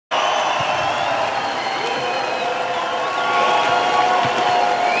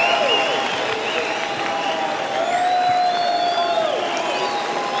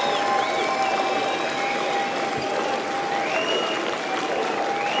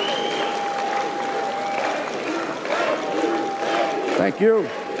Thank you.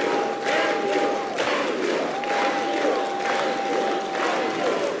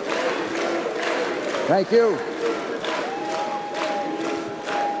 Thank you.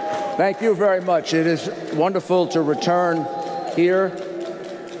 Thank you very much. It is wonderful to return here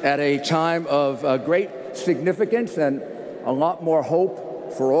at a time of great significance and a lot more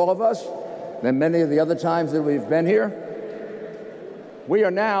hope for all of us than many of the other times that we've been here. We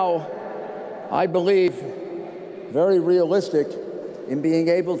are now, I believe, very realistic in being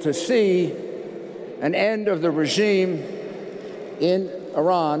able to see an end of the regime in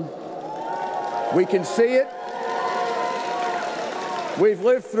Iran. We can see it. We've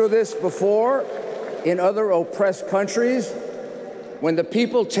lived through this before in other oppressed countries when the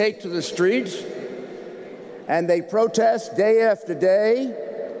people take to the streets and they protest day after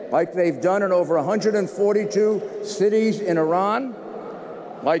day, like they've done in over 142 cities in Iran,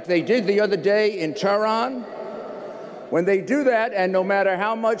 like they did the other day in Tehran. When they do that, and no matter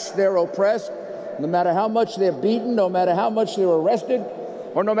how much they're oppressed, no matter how much they're beaten, no matter how much they're arrested,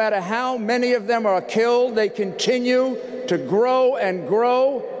 or no matter how many of them are killed, they continue to grow and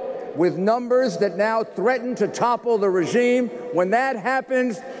grow with numbers that now threaten to topple the regime. When that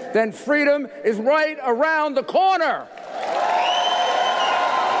happens, then freedom is right around the corner.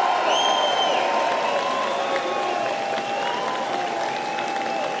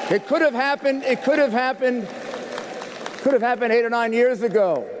 It could have happened 8 or 9 years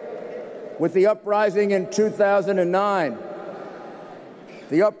ago with the uprising in 2009.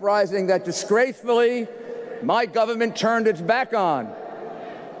 The uprising that disgracefully my government turned its back on.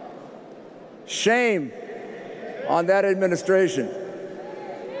 Shame on that administration.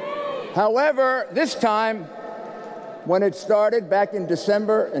 However, this time, when it started back in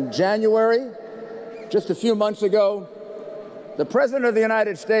December and January, just a few months ago, the President of the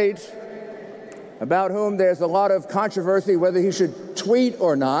United States, about whom there's a lot of controversy whether he should tweet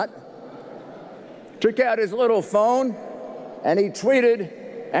or not, took out his little phone and he tweeted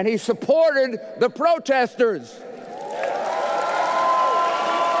and he supported the protesters.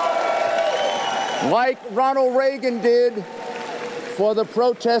 Like Ronald Reagan did for the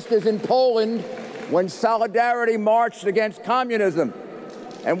protesters in Poland when Solidarity marched against communism.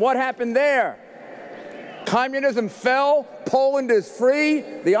 And what happened there? Communism fell, Poland is free,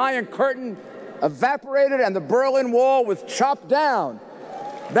 the Iron Curtain evaporated, and the Berlin Wall was chopped down.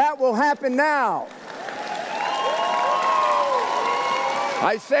 That will happen now.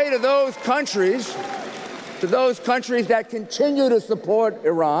 I say to those countries that continue to support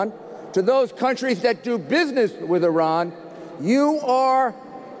Iran, to those countries that do business with Iran, you are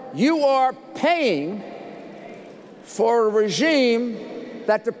paying for a regime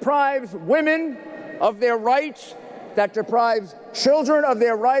that deprives women of their rights, that deprives children of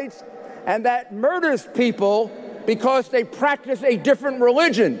their rights, and that murders people because they practice a different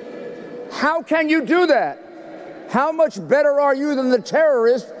religion. How can you do that? How much better are you than the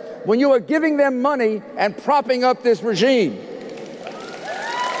terrorists when you are giving them money and propping up this regime?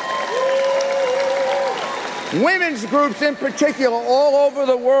 Women's groups in particular all over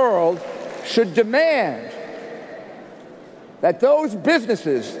the world should demand that those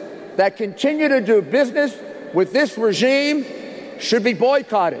businesses that continue to do business with this regime should be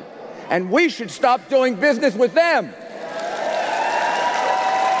boycotted, and we should stop doing business with them.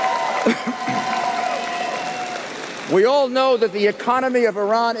 We all know that the economy of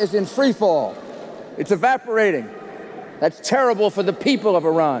Iran is in free fall. It's evaporating. That's terrible for the people of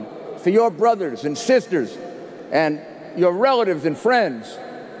Iran, for your brothers and sisters and your relatives and friends.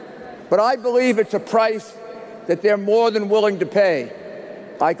 But I believe it's a price that they're more than willing to pay,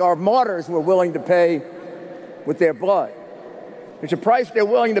 like our martyrs were willing to pay with their blood. It's a price they're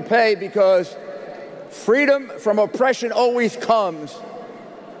willing to pay because freedom from oppression always comes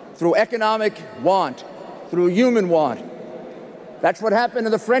through economic want, through human want. That's what happened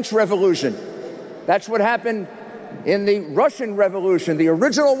in the French Revolution. That's what happened in the Russian Revolution, the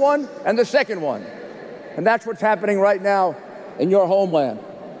original one and the second one. And that's what's happening right now in your homeland.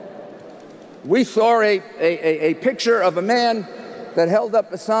 We saw a picture of a man that held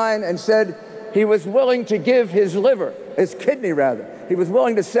up a sign and said he was willing to give his liver, his kidney rather. He was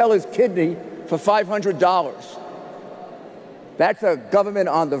willing to sell his kidney for $500. That's a government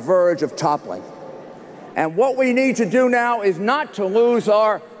on the verge of toppling. And what we need to do now is not to lose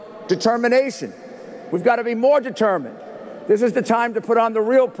our determination. We've got to be more determined. This is the time to put on the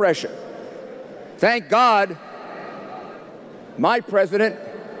real pressure. Thank God, my president,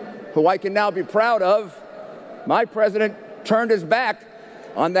 who I can now be proud of, my president turned his back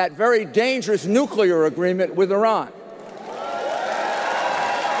on that very dangerous nuclear agreement with Iran.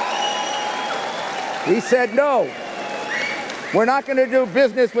 He said no. We're not going to do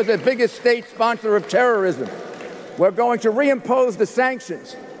business with the biggest state sponsor of terrorism. We're going to reimpose the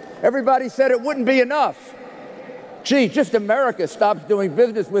sanctions. Everybody said it wouldn't be enough. Gee, just America stops doing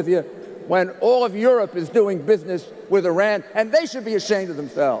business with you when all of Europe is doing business with Iran, and they should be ashamed of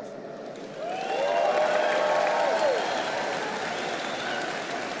themselves.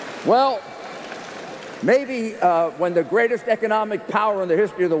 Well, maybe when the greatest economic power in the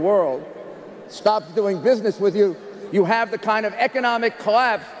history of the world stops doing business with you, you have the kind of economic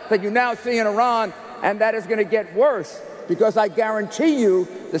collapse that you now see in Iran, and that is going to get worse, because I guarantee you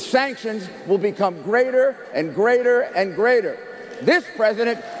the sanctions will become greater and greater and greater. This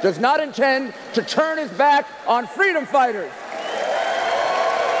president does not intend to turn his back on freedom fighters.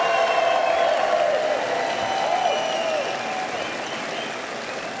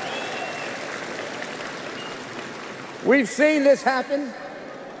 We've seen this happen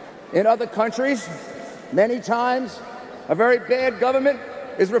in other countries many times. A very bad government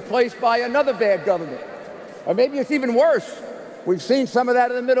is replaced by another bad government. Or maybe it's even worse. We've seen some of that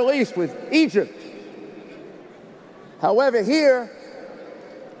in the Middle East with Egypt. However, here,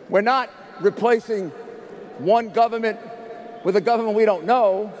 we're not replacing one government with a government we don't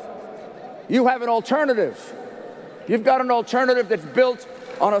know. You have an alternative. You've got an alternative that's built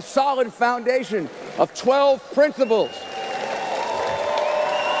on a solid foundation of 12 principles: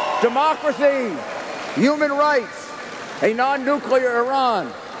 democracy, human rights, a non-nuclear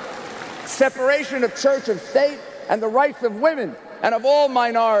Iran, separation of church and state, and the rights of women and of all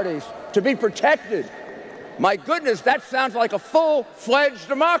minorities to be protected. My goodness, that sounds like a full-fledged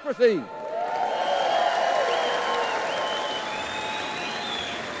democracy.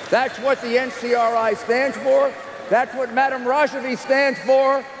 That's what the NCRI stands for. That's what Madame Rajavi stands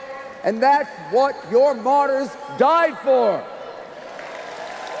for. And that's what your martyrs died for.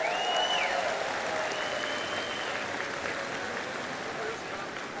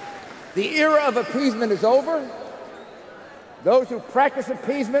 The era of appeasement is over. Those who practice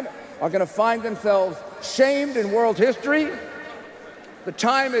appeasement are going to find themselves shamed in world history. The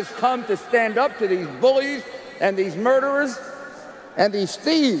time has come to stand up to these bullies and these murderers and these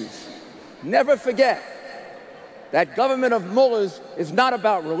thieves. Never forget that government of mullahs is not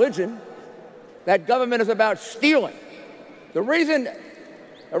about religion. That government is about stealing. The reason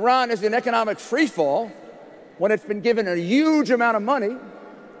Iran is in economic freefall when it's been given a huge amount of money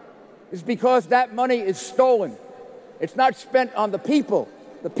is because that money is stolen. It's not spent on the people.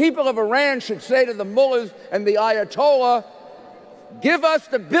 The people of Iran should say to the mullahs and the Ayatollah, give us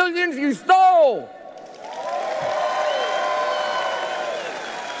the billions you stole.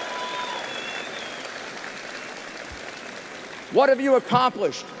 What have you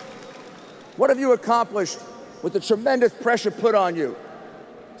accomplished? What have you accomplished with the tremendous pressure put on you?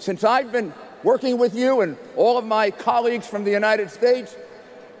 Since I've been working with you and all of my colleagues from the United States,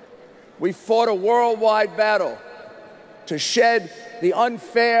 we fought a worldwide battle to shed the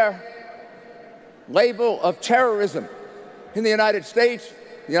unfair label of terrorism in the United States,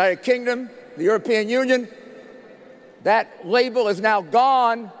 the United Kingdom, the European Union. That label is now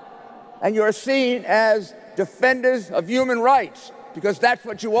gone, and you're seen as defenders of human rights, because that's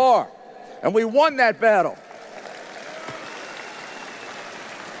what you are. And we won that battle.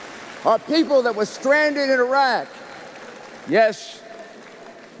 Our people that were stranded in Iraq, yes,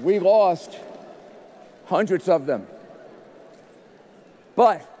 we lost hundreds of them.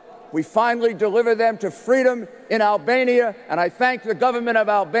 But we finally delivered them to freedom in Albania, and I thank the government of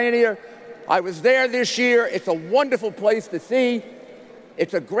Albania. I was there this year. It's a wonderful place to see.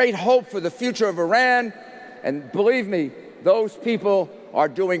 It's a great hope for the future of Iran. And believe me, those people are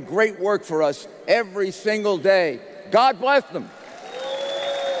doing great work for us every single day. God bless them.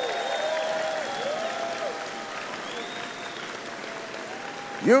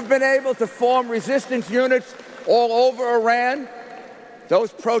 You've been able to form resistance units all over Iran.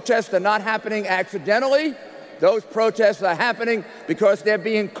 Those protests are not happening accidentally. Those protests are happening because they're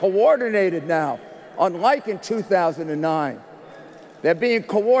being coordinated now, unlike in 2009. They're being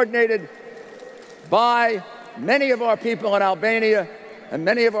coordinated by many of our people in Albania and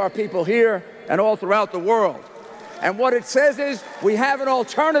many of our people here and all throughout the world. And what it says is we have an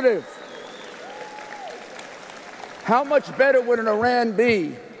alternative. How much better would an Iran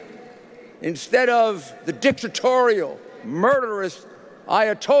be instead of the dictatorial, murderous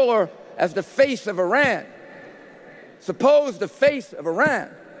Ayatollah as the face of Iran? Suppose the face of Iran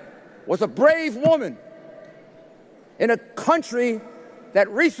was a brave woman in a country that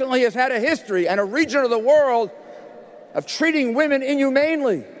recently has had a history and a region of the world of treating women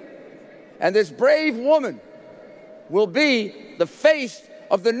inhumanely. And this brave woman will be the face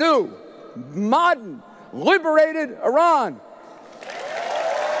of the new, modern, liberated Iran.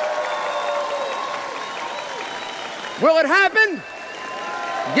 Will it happen?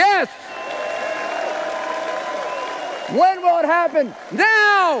 Yes. When will it happen?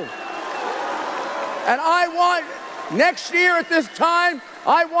 Now. And I want, next year at this time,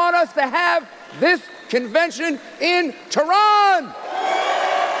 I want us to have this convention in Tehran.